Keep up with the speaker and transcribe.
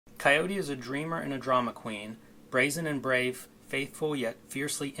Coyote is a dreamer and a drama queen, brazen and brave, faithful yet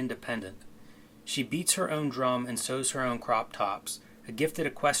fiercely independent. She beats her own drum and sews her own crop tops. A gifted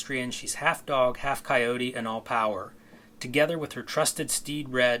equestrian, she's half dog, half coyote, and all power. Together with her trusted steed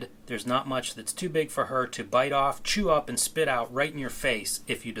Red, there's not much that's too big for her to bite off, chew up, and spit out right in your face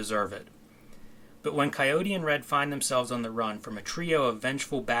if you deserve it. But when Coyote and Red find themselves on the run from a trio of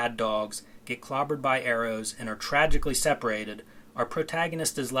vengeful bad dogs, get clobbered by arrows, and are tragically separated, our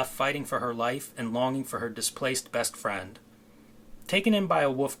protagonist is left fighting for her life and longing for her displaced best friend. Taken in by a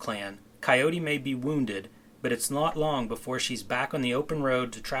wolf clan, Coyote may be wounded, but it's not long before she's back on the open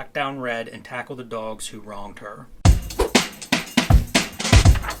road to track down Red and tackle the dogs who wronged her.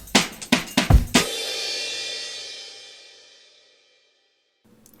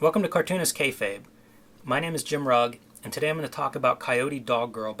 Welcome to Cartoonist Kayfabe. My name is Jim Rugg, and today I'm going to talk about Coyote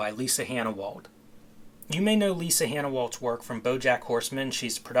Dog Girl by Lisa Hanawalt. You may know Lisa Hanawalt's work from BoJack Horseman.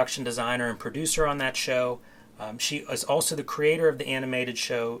 She's a production designer and producer on that show. She is also the creator of the animated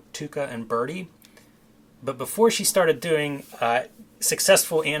show Tuca and Birdie. But before she started doing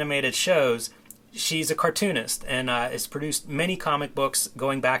successful animated shows, she's a cartoonist and has produced many comic books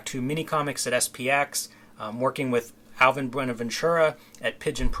going back to mini comics at SPX, working with Alvin Buenaventura at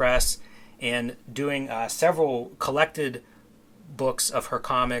Pigeon Press, and doing several collected books of her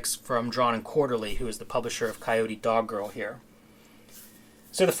comics from Drawn and Quarterly, who is the publisher of Coyote Dog Girl here.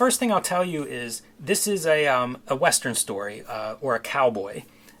 So the first thing I'll tell you is this is a Western story, or a cowboy.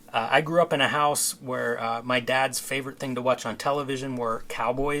 I grew up in a house where my dad's favorite thing to watch on television were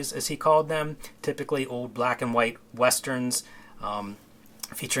cowboys, as he called them, typically old black and white Westerns,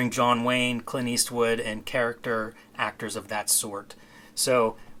 featuring John Wayne, Clint Eastwood, and character actors of that sort.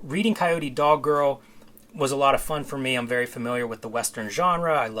 So reading Coyote Dog Girl was a lot of fun for me. I'm very familiar with the Western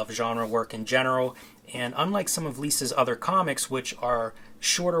genre. I love genre work in general. And unlike some of Lisa's other comics, which are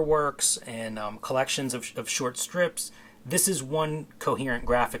shorter works and collections of short strips, this is one coherent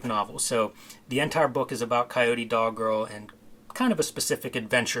graphic novel. So the entire book is about Coyote Dog Girl and kind of a specific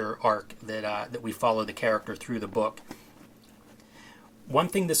adventure arc that we follow the character through the book. One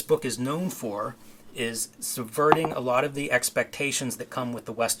thing this book is known for is subverting a lot of the expectations that come with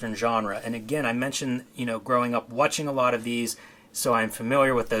the Western genre. And again, I mentioned, growing up watching a lot of these, so I'm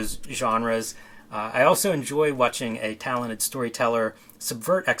familiar with those genres. I also enjoy watching a talented storyteller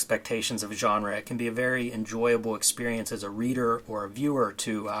subvert expectations of genre. It can be a very enjoyable experience as a reader or a viewer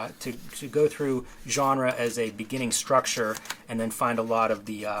to go through genre as a beginning structure and then find a lot of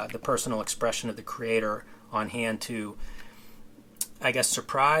the personal expression of the creator on hand to, I guess,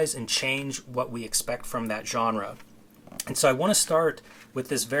 surprise and change what we expect from that genre. And so I want to start with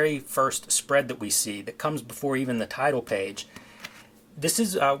this very first spread that we see that comes before even the title page. This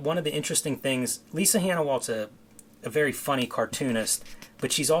is one of the interesting things. Lisa Hanawalt's a very funny cartoonist,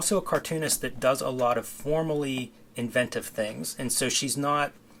 but she's also a cartoonist that does a lot of formally inventive things. And so she's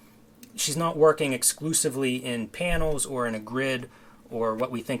not working exclusively in panels or in a grid or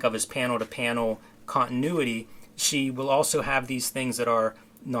what we think of as panel-to-panel continuity. She will also have these things that are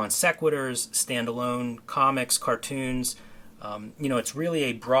non sequiturs, standalone comics, cartoons. It's really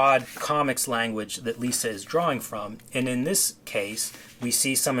a broad comics language that Lisa is drawing from. And in this case, we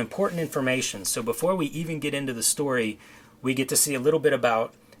see some important information. So before we even get into the story, we get to see a little bit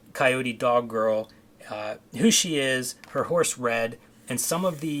about Coyote Dog Girl, who she is, her horse Red, and some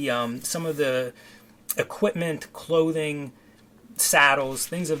of the equipment, clothing, saddles,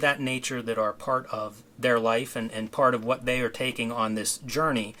 things of that nature that are part of their life and part of what they are taking on this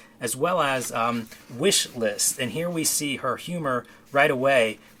journey, as well as wish lists. And here we see her humor right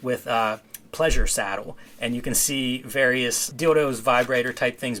away with pleasure saddle. And you can see various dildos, vibrator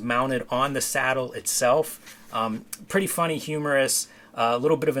type things mounted on the saddle itself. Pretty funny, humorous, a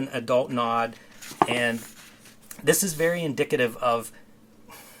little bit of an adult nod. And this is very indicative of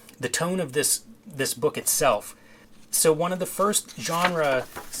the tone of this book itself. So one of the first genre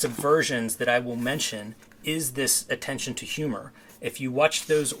subversions that I will mention is this attention to humor. If you watch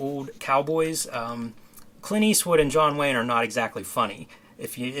those old cowboys, Clint Eastwood and John Wayne are not exactly funny.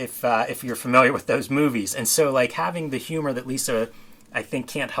 If you're familiar with those movies, and so like having the humor that Lisa, I think,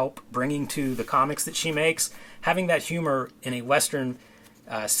 can't help bringing to the comics that she makes, having that humor in a Western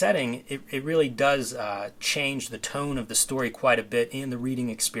setting, it really does change the tone of the story quite a bit in the reading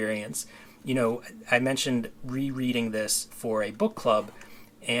experience. I mentioned rereading this for a book club,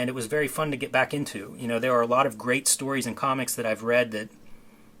 and it was very fun to get back into. There are a lot of great stories and comics that I've read that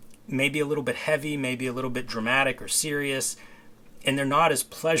may be a little bit heavy, maybe a little bit dramatic or serious, and they're not as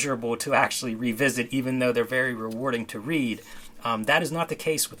pleasurable to actually revisit, even though they're very rewarding to read. That is not the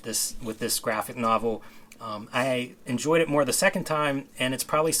case with this graphic novel. I enjoyed it more the second time, and it's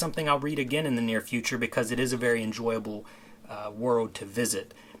probably something I'll read again in the near future because it is a very enjoyable world to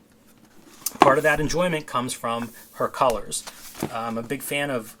visit. Part of that enjoyment comes from her colors. I'm a big fan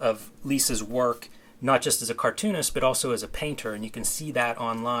of Lisa's work, not just as a cartoonist, but also as a painter, and you can see that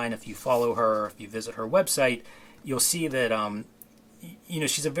online if you follow her, if you visit her website. You'll see that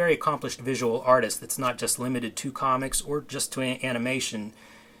she's a very accomplished visual artist that's not just limited to comics or just to animation.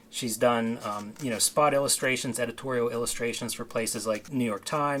 She's done spot illustrations, editorial illustrations for places like New York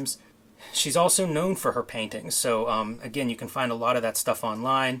Times. She's also known for her paintings, so again, you can find a lot of that stuff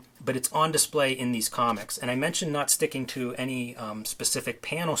online, but it's on display in these comics. And I mentioned not sticking to any specific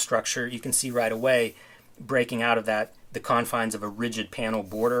panel structure. You can see right away, breaking out of that, the confines of a rigid panel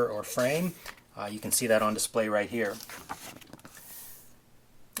border or frame. You can see that on display right here.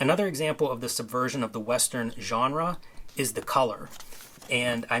 Another example of the subversion of the Western genre is the color.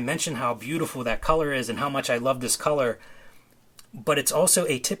 And I mentioned how beautiful that color is and how much I love this color, but it's also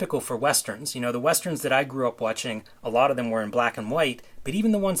atypical for Westerns. The Westerns that I grew up watching, a lot of them were in black and white, but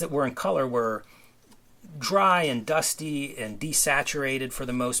even the ones that were in color were dry and dusty and desaturated for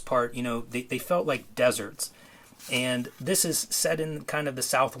the most part. They felt like deserts. And this is set in kind of the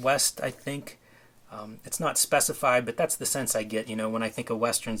Southwest, I think. It's not specified, but that's the sense I get. When I think of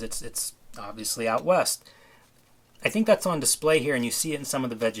Westerns, it's obviously out west. I think that's on display here, and you see it in some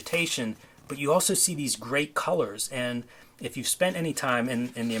of the vegetation, but you also see these great colors. And if you've spent any time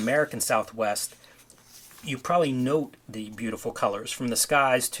in the American Southwest, you probably note the beautiful colors, from the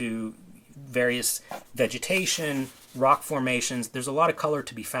skies to various vegetation, rock formations. There's a lot of color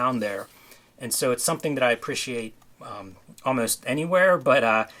to be found there. And so it's something that I appreciate almost anywhere,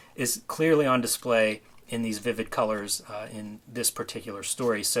 but is clearly on display in these vivid colors in this particular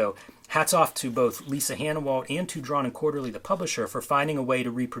story. So hats off to both Lisa Hanawalt and to Drawn and Quarterly, the publisher, for finding a way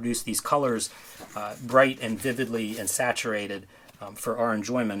to reproduce these colors bright and vividly and saturated for our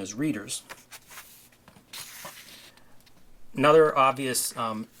enjoyment as readers. Another obvious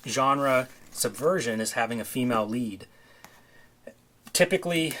genre subversion is having a female lead.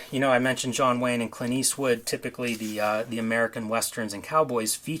 Typically, I mentioned John Wayne and Clint Eastwood. Typically, the American Westerns and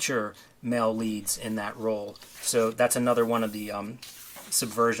cowboys feature male leads in that role. So that's another one of the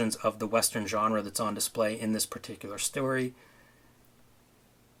subversions of the Western genre that's on display in this particular story.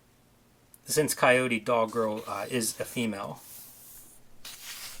 Since Coyote Dog Girl is a female.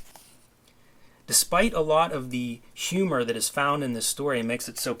 Despite a lot of the humor that is found in this story and makes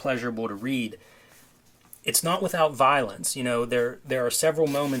it so pleasurable to read, it's not without violence. There are several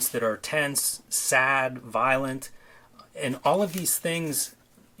moments that are tense, sad, violent, and all of these things,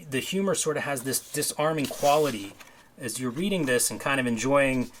 the humor sort of has this disarming quality. As you're reading this and kind of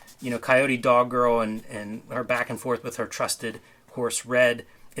enjoying, Coyote Dog Girl and her back and forth with her trusted horse Red,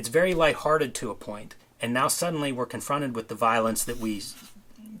 it's very lighthearted to a point. And now suddenly we're confronted with the violence that we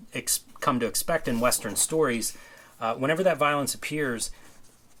come to expect in Western stories. Whenever that violence appears,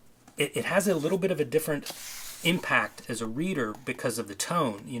 it has a little bit of a different impact as a reader because of the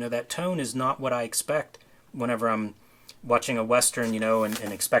tone. That tone is not what I expect whenever I'm watching a Western,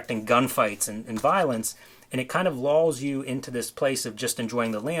 and expecting gunfights and violence. And it kind of lulls you into this place of just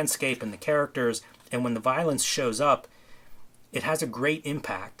enjoying the landscape and the characters. And when the violence shows up, it has a great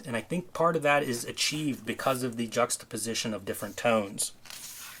impact. And I think part of that is achieved because of the juxtaposition of different tones.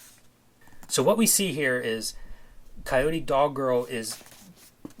 So what we see here is Coyote Dog Girl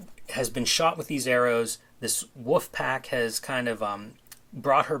has been shot with these arrows. This wolf pack has kind of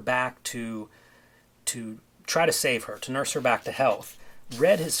brought her back to try to save her, to nurse her back to health.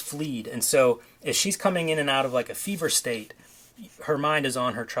 Red has fled, and so as she's coming in and out of like a fever state, her mind is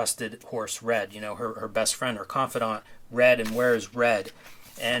on her trusted horse Red, her best friend, her confidant Red, and where is Red?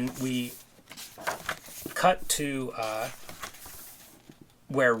 And we cut to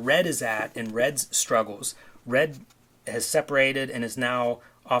where Red is at in Red's struggles. Red has separated and is now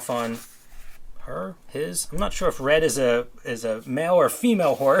off on his. I'm not sure if Red is a male or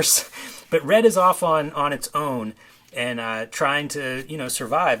female horse, but Red is off on its own and trying to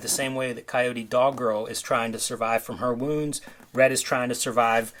survive the same way that Coyote Dog Girl is trying to survive from her wounds. Red is trying to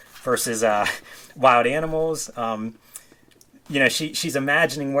survive versus wild animals. She's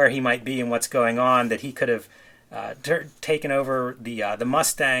imagining where he might be and what's going on, that he could have taken over the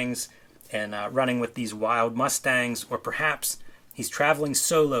Mustangs and running with these wild Mustangs, or perhaps he's traveling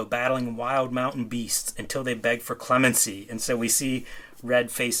solo, battling wild mountain beasts until they beg for clemency. And so we see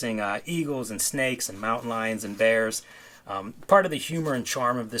Red facing eagles and snakes and mountain lions and bears. Part of the humor and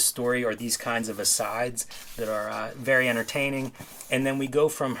charm of this story are these kinds of asides that are very entertaining. And then we go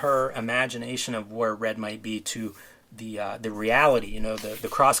from her imagination of where Red might be to the reality, the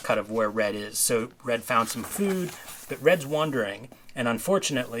crosscut of where Red is. So Red found some food, but Red's wandering, and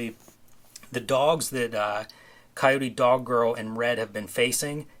unfortunately, the dogs that Coyote Dog Girl and Red have been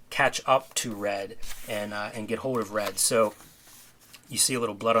facing catch up to Red and get hold of Red. So you see a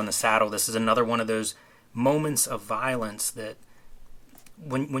little blood on the saddle. This is another one of those moments of violence that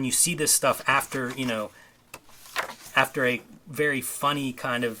when you see this stuff after a very funny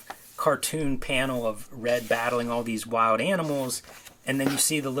kind of cartoon panel of Red battling all these wild animals, and then you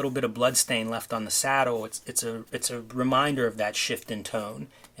see the little bit of blood stain left on the saddle, it's a reminder of that shift in tone,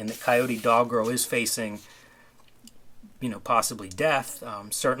 and that Coyote Dog Girl is facing possibly death,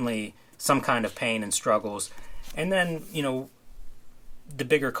 certainly some kind of pain and struggles. And then, the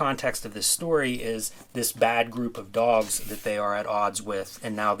bigger context of this story is this bad group of dogs that they are at odds with,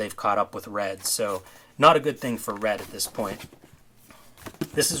 and now they've caught up with Red. So not a good thing for Red at this point.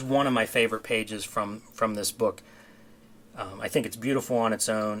 This is one of my favorite pages from this book. I think it's beautiful on its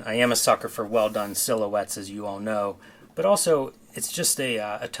own. I am a sucker for well-done silhouettes, as you all know, but also it's just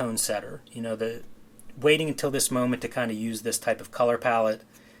a tone setter. Waiting until this moment to kind of use this type of color palette,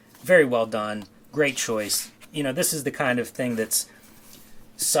 very well done, great choice. This is the kind of thing that's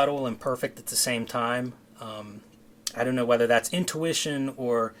subtle and perfect at the same time. I don't know whether that's intuition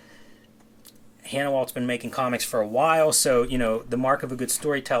or Hannah Walt's been making comics for a while, so the mark of a good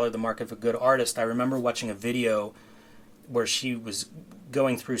storyteller, the mark of a good artist. I remember watching a video where she was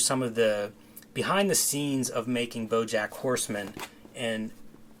going through some of the behind the scenes of making BoJack Horseman, and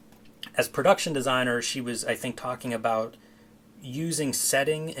as production designer, she was, I think, talking about using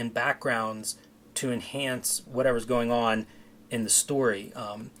setting and backgrounds to enhance whatever's going on in the story.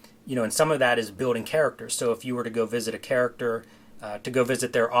 And some of that is building characters. So if you were to go visit a character, to go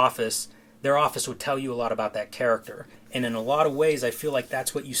visit their office would tell you a lot about that character. And in a lot of ways, I feel like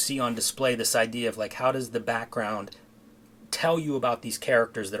that's what you see on display, this idea of like, how does the background tell you about these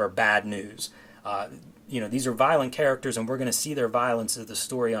characters that are bad news? These are violent characters, and we're going to see their violence as the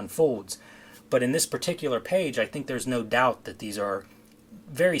story unfolds. But in this particular page, I think there's no doubt that these are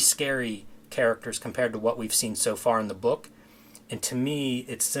very scary characters compared to what we've seen so far in the book. And to me,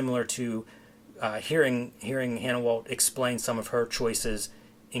 it's similar to hearing Hannah Walt explain some of her choices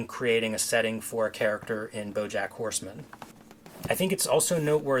in creating a setting for a character in BoJack Horseman. I think it's also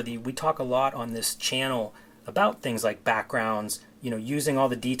noteworthy, we talk a lot on this channel about things like backgrounds, using all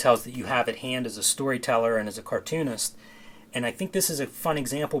the details that you have at hand as a storyteller and as a cartoonist. And I think this is a fun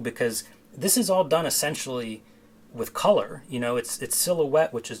example because this is all done essentially with color. It's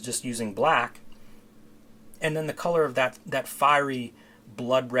silhouette, which is just using black, and then the color of that fiery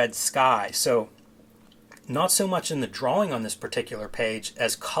blood red sky. So not so much in the drawing on this particular page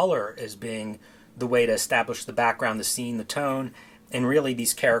as color as being the way to establish the background, the scene, the tone, and really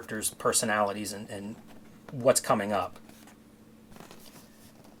these characters' personalities and what's coming up.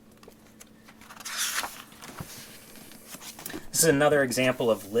 This is another example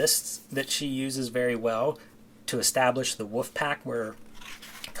of lists that she uses very well to establish the wolf pack where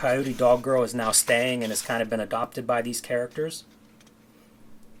Coyote Dog Girl is now staying and has kind of been adopted by these characters.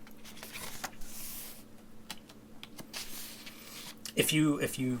 If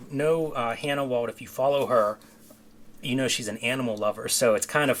you know Hannah Walt, if you follow her, she's an animal lover, so it's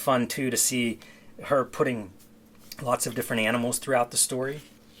kind of fun too to see her putting lots of different animals throughout the story.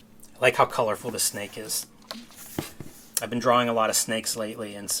 I like how colorful the snake is. I've been drawing a lot of snakes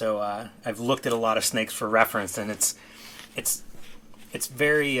lately, and so I've looked at a lot of snakes for reference, and it's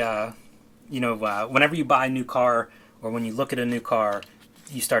very whenever you buy a new car or when you look at a new car,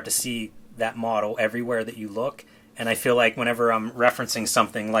 you start to see that model everywhere that you look. And I feel like whenever I'm referencing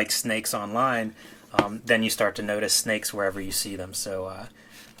something like snakes online, then you start to notice snakes wherever you see them. So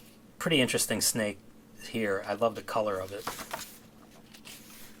pretty interesting snake here. I love the color of it.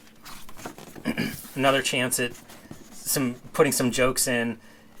 Another chance at putting some jokes in.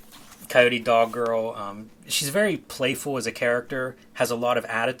 Coyote Dog Girl. She's very playful as a character, has a lot of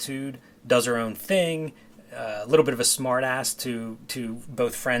attitude, does her own thing, a little bit of a smartass to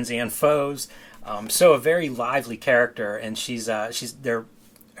both friends and foes. So a very lively character, and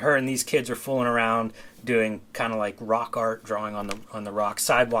her and these kids are fooling around doing kind of like rock art, drawing on the rock,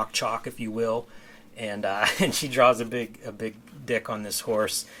 sidewalk chalk, if you will, and she draws a big dick on this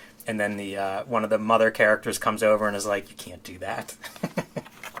horse, and then the one of the mother characters comes over and is like, "You can't do that."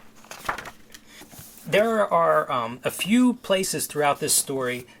 There are a few places throughout this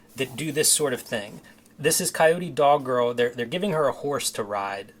story that do this sort of thing. This is Coyote Dog Girl. They're giving her a horse to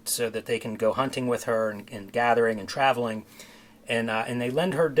ride so that they can go hunting with her and gathering and traveling. And they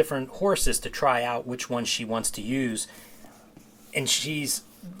lend her different horses to try out which one she wants to use. And she's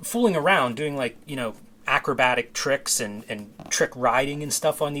fooling around, doing acrobatic tricks and trick riding and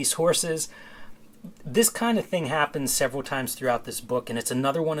stuff on these horses. This kind of thing happens several times throughout this book, and it's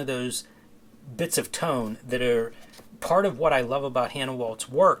another one of those bits of tone that are part of what I love about Hannah Walt's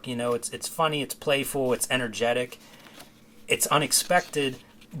work. You know, it's funny, it's playful, it's energetic, it's unexpected,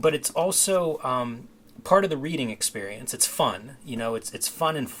 but it's also part of the reading experience. It's fun, you know, it's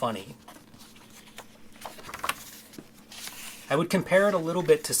fun and funny. I would compare it a little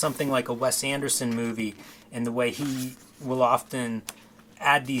bit to something like a Wes Anderson movie in the way he will often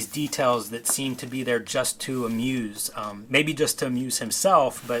add these details that seem to be there just to amuse, maybe just to amuse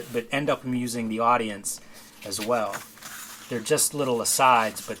himself, but end up amusing the audience as well. They're just little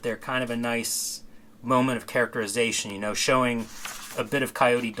asides, but they're kind of a nice moment of characterization, you know, showing a bit of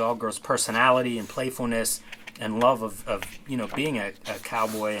Coyote Dog Girl's personality and playfulness and love of you know, being a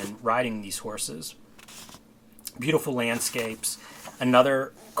cowboy and riding these horses. Beautiful landscapes.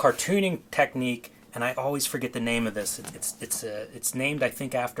 Another cartooning technique, and I always forget the name of this. It's named, I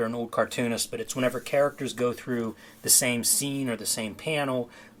think, after an old cartoonist, but it's whenever characters go through the same scene or the same panel,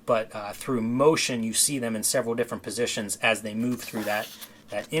 but through motion you see them in several different positions as they move through that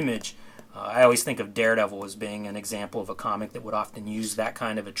image. I always think of Daredevil as being an example of a comic that would often use that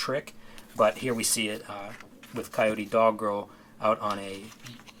kind of a trick, but here we see it with Coyote Dog Girl out on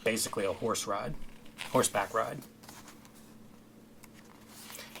basically a horseback ride.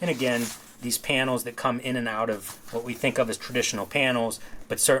 And again, these panels that come in and out of what we think of as traditional panels,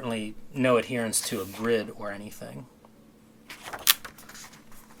 but certainly no adherence to a grid or anything.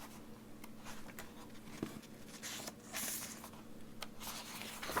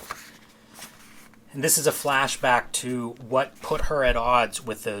 And this is a flashback to what put her at odds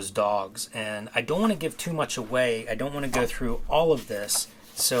with those dogs. And I don't want to give too much away. I don't want to go through all of this.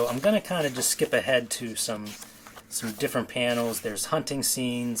 So I'm going to kind of just skip ahead to some different panels. There's hunting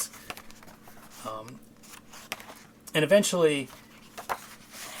scenes. And eventually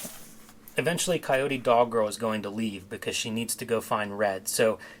Coyote Dog Girl is going to leave because she needs to go find Red.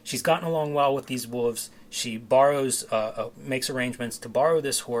 So she's gotten along well with these wolves. She makes arrangements to borrow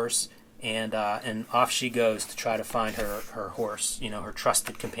this horse, and off she goes to try to find her horse, you know, her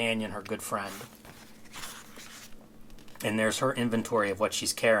trusted companion, her good friend. And there's her inventory of what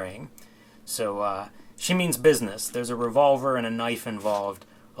she's carrying. So she means business. There's a revolver and a knife involved,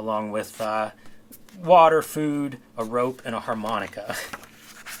 along with water, food, a rope, and a harmonica.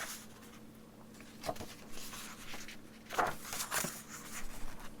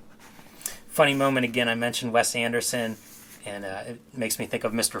 Funny moment again, I mentioned Wes Anderson, and it makes me think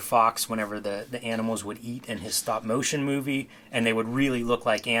of Mr. Fox whenever the animals would eat in his stop-motion movie, and they would really look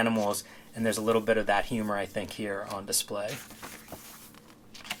like animals, and there's a little bit of that humor, I think, here on display.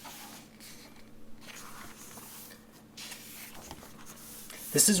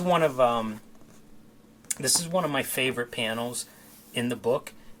 This is one of my favorite panels in the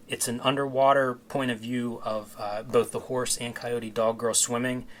book. It's an underwater point of view of both the horse and Coyote Dog Girl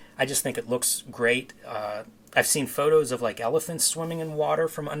swimming. I just think it looks great. I've seen photos of like elephants swimming in water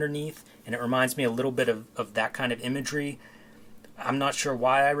from underneath, and it reminds me a little bit of that kind of imagery. I'm not sure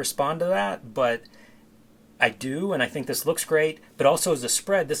why I respond to that, but I do, and I think this looks great. But also as a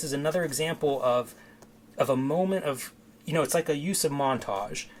spread, this is another example of a moment of, you know, it's like a use of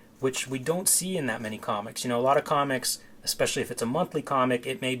montage, which we don't see in that many comics. You know, a lot of comics, especially if it's a monthly comic,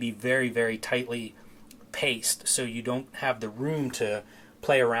 it may be very, very tightly paced, so you don't have the room to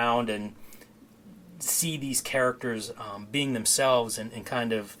play around and see these characters being themselves and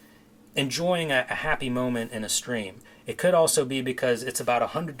kind of enjoying a happy moment in a stream. It could also be because it's about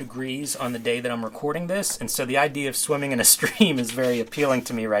 100 degrees on the day that I'm recording this, and so the idea of swimming in a stream is very appealing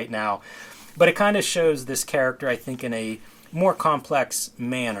to me right now. But it kind of shows this character, I think, in a more complex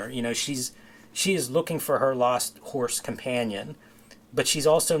manner. You know, she is looking for her lost horse companion, but she's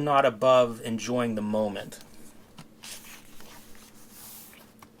also not above enjoying the moment.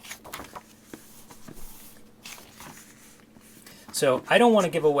 So I don't want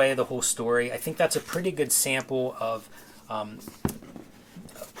to give away the whole story. I think that's a pretty good sample of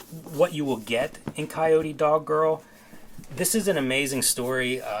what you will get in Coyote Dog Girl. This is an amazing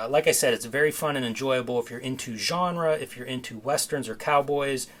story. Like I said, it's very fun and enjoyable if you're into genre, if you're into westerns or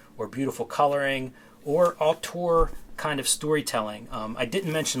cowboys or beautiful coloring or auteur kind of storytelling. I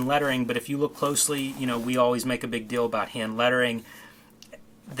didn't mention lettering, but if you look closely, you know, we always make a big deal about hand lettering.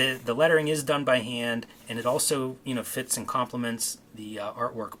 The lettering is done by hand, and it also, you know, fits and complements the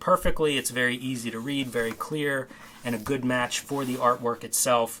artwork perfectly. It's very easy to read, very clear, and a good match for the artwork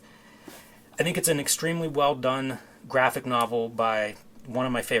itself. I think it's an extremely well done graphic novel by one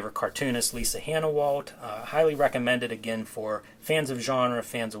of my favorite cartoonists, Lisa Hanawalt. Highly recommended again for fans of genre,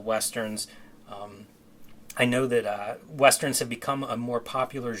 fans of westerns. I know that Westerns have become a more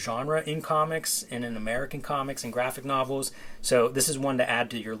popular genre in comics and in American comics and graphic novels, so this is one to add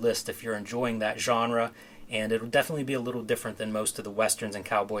to your list if you're enjoying that genre, and it'll definitely be a little different than most of the Westerns and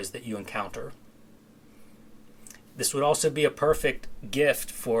cowboys that you encounter. This would also be a perfect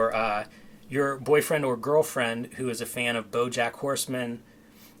gift for your boyfriend or girlfriend who is a fan of BoJack Horseman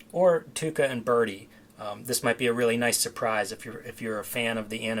or Tuca and Bertie. This might be a really nice surprise if you're a fan of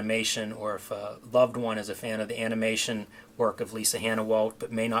the animation, or if a loved one is a fan of the animation work of Lisa Hanawalt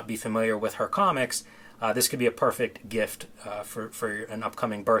but may not be familiar with her comics. This could be a perfect gift for an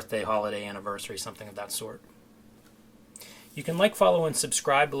upcoming birthday, holiday, anniversary, something of that sort. You can like, follow, and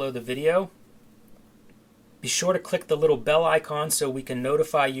subscribe below the video. Be sure to click the little bell icon so we can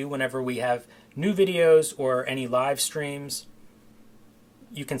notify you whenever we have new videos or any live streams.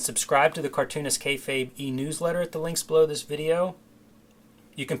 You can subscribe to the Cartoonist Kayfabe e-newsletter at the links below this video.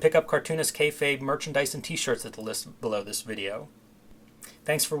 You can pick up Cartoonist Kayfabe merchandise and t-shirts at the list below this video.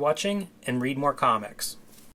 Thanks for watching, and read more comics.